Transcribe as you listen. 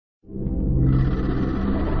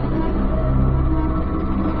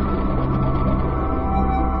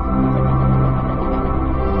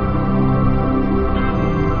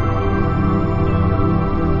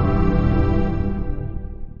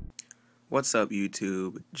What's up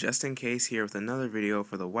YouTube? Just in case here with another video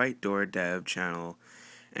for the White Door Dev channel.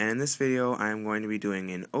 And in this video I'm going to be doing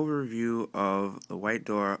an overview of the White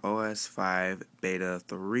Door OS 5 Beta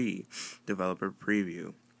 3 developer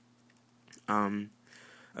preview. A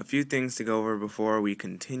few things to go over before we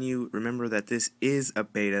continue. Remember that this is a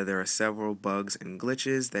beta. There are several bugs and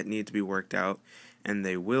glitches that need to be worked out, and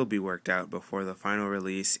they will be worked out before the final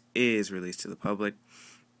release is released to the public.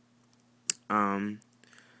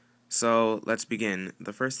 So let's begin.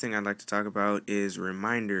 The first thing I'd like to talk about is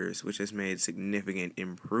Reminders, which has made significant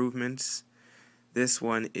improvements. This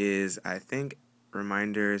one is, I think,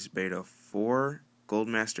 Reminders Beta 4.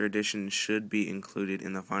 Goldmaster Edition should be included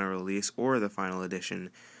in the final release or the final edition.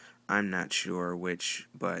 I'm not sure which,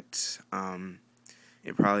 but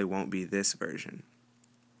it probably won't be this version.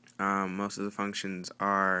 Most of the functions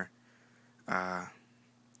are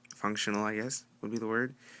functional, I guess would be the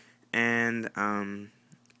word. And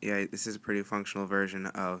yeah, this is a pretty functional version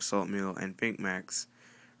of Saltmule and PhinkMax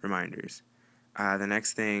reminders. The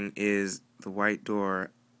next thing is the White Door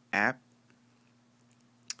app.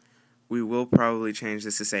 We will probably change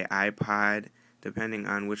this to say iPod, depending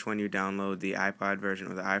on which one you download, the iPod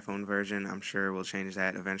version or the iPhone version. I'm sure we'll change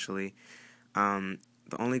that eventually. The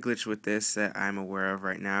only glitch with this that I'm aware of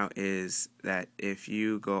right now is that if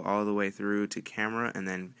you go all the way through to camera and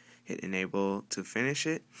then hit enable to finish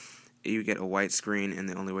it, you get a white screen, and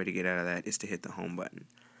the only way to get out of that is to hit the home button.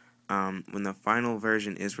 When the final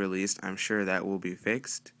version is released, I'm sure that will be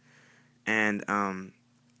fixed. And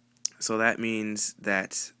so that means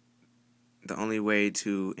that the only way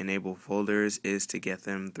to enable folders is to get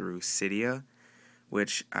them through Cydia,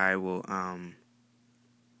 which I will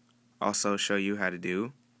also show you how to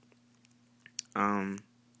do. Some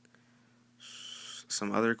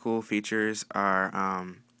other cool features are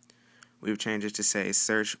we've changed it to say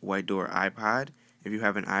search White Door iPod. If you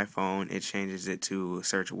have an iPhone, it changes it to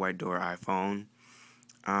search White Door iPhone.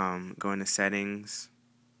 Go into settings,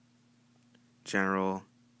 general,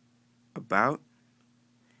 about.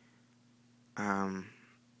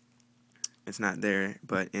 It's not there,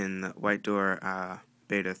 but in the White Door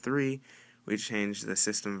Beta 3, we changed the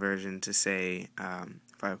system version to say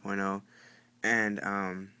 5.0.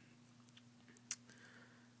 And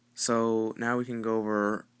so now we can go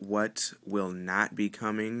over what will not be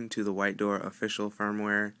coming to the White Door official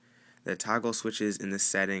firmware. The toggle switches in the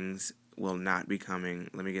settings will not be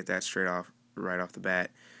coming. Let me get that right off the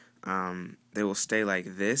bat. They will stay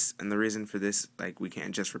like this, and the reason for this, like we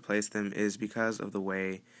can't just replace them, is because of the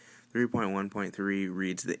way 3.1.3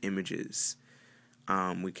 reads the images.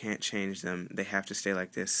 We can't change them. They have to stay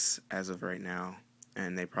like this as of right now,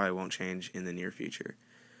 and they probably won't change in the near future.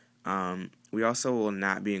 We also will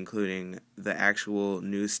not be including the actual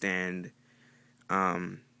newsstand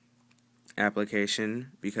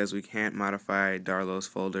application because we can't modify Darlow's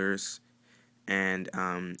folders, and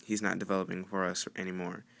he's not developing for us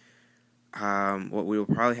anymore. What we will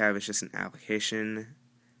probably have is just an application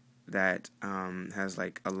that has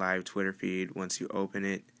like a live Twitter feed once you open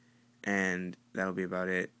it, and that'll be about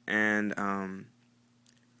it. And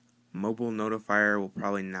mobile notifier will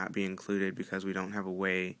probably not be included because we don't have a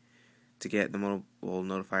way to get the mobile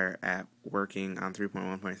notifier app working on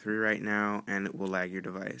 3.1.3 right now, and it will lag your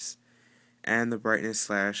device. And the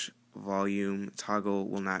brightness/volume toggle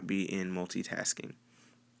will not be in multitasking.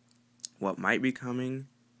 What might be coming?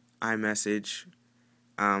 iMessage.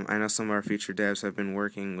 I know some of our future devs have been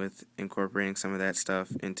working with incorporating some of that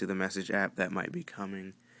stuff into the message app that might be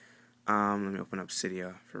coming. Let me open up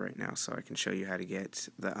Cydia for right now so I can show you how to get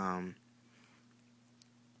the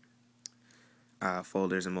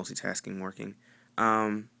folders and multitasking working.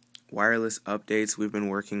 Wireless updates, we've been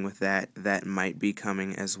working with that. That might be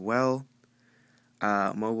coming as well.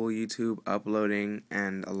 Mobile YouTube uploading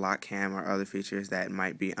and a lock cam are other features that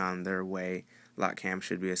might be on their way. Lock cam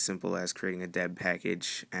should be as simple as creating a deb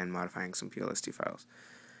package and modifying some PLST files.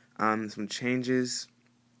 Some changes.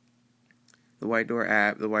 The White Door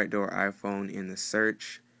app, the White Door iPhone in the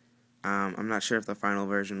search. I'm not sure if the final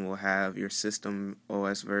version will have your system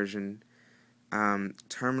OS version.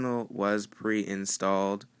 Terminal was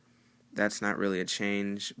pre-installed. That's not really a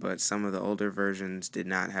change, but some of the older versions did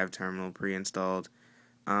not have Terminal pre-installed.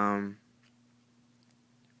 The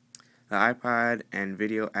iPod and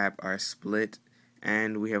video app are split,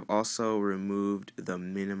 and we have also removed the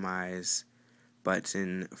minimize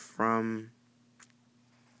button from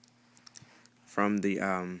the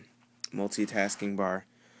multitasking bar.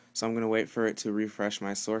 So I'm going to wait for it to refresh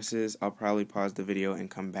my sources. I'll probably pause the video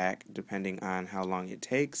and come back depending on how long it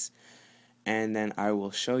takes. And then I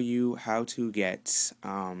will show you how to get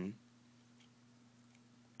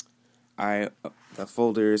the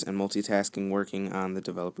folders and multitasking working on the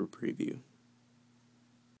developer preview.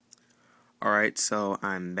 Alright, so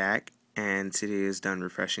I'm back and Cydia is done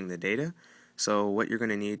refreshing the data. So what you're going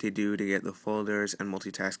to need to do to get the folders and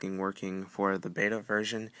multitasking working for the beta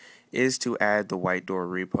version is to add the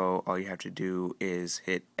WhiteDoor repo. All you have to do is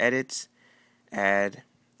hit Edit, Add,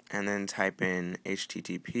 and then type in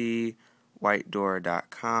http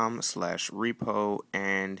whitedoor.com/repo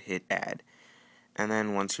and hit Add. And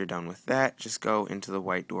then once you're done with that, just go into the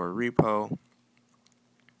WhiteDoor repo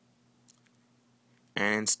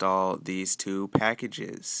and install these two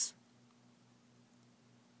packages.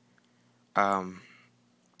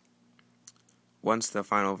 Once the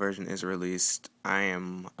final version is released, I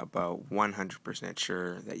am about 100%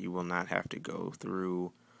 sure that you will not have to go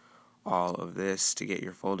through all of this to get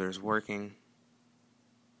your folders working.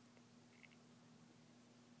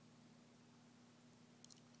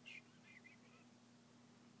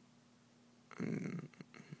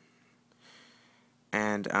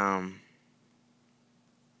 And I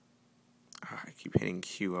keep hitting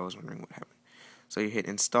Q. I was wondering what happened. So you hit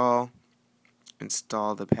install,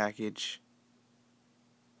 install the package,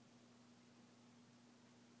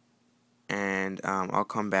 and I'll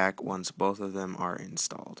come back once both of them are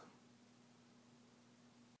installed.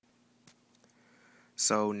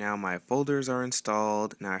 So now my folders are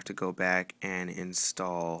installed. Now I have to go back and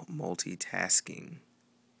install multitasking.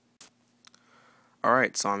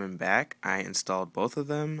 Alright, so I'm back. I installed both of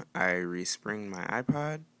them. I respringed my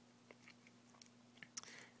iPod.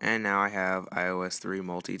 And now I have iOS 3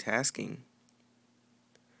 multitasking.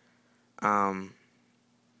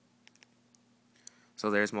 So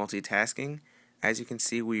there's multitasking. As you can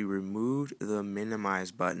see, we removed the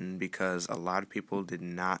minimize button because a lot of people did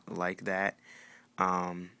not like that.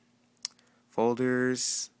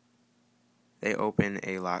 Folders, they open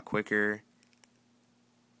a lot quicker,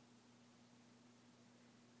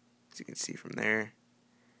 as you can see from there.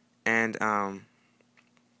 And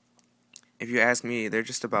if you ask me, they're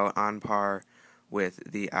just about on par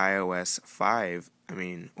with the iOS 5,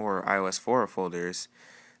 or iOS 4 folders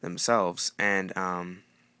themselves. And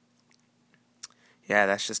yeah,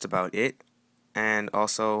 that's just about it. And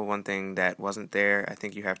also, one thing that wasn't there, I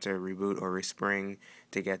think you have to reboot or respring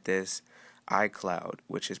to get this, iCloud,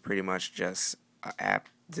 which is pretty much just an app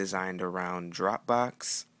designed around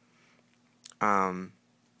Dropbox. You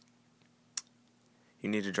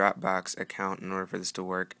need a Dropbox account in order for this to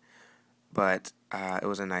work, but it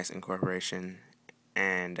was a nice incorporation.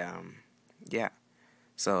 And yeah,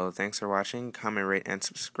 so thanks for watching. Comment, rate, and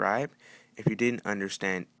subscribe. If you didn't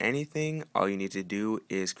understand anything, all you need to do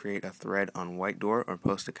is create a thread on WhiteDoor or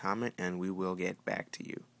post a comment and we will get back to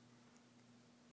you.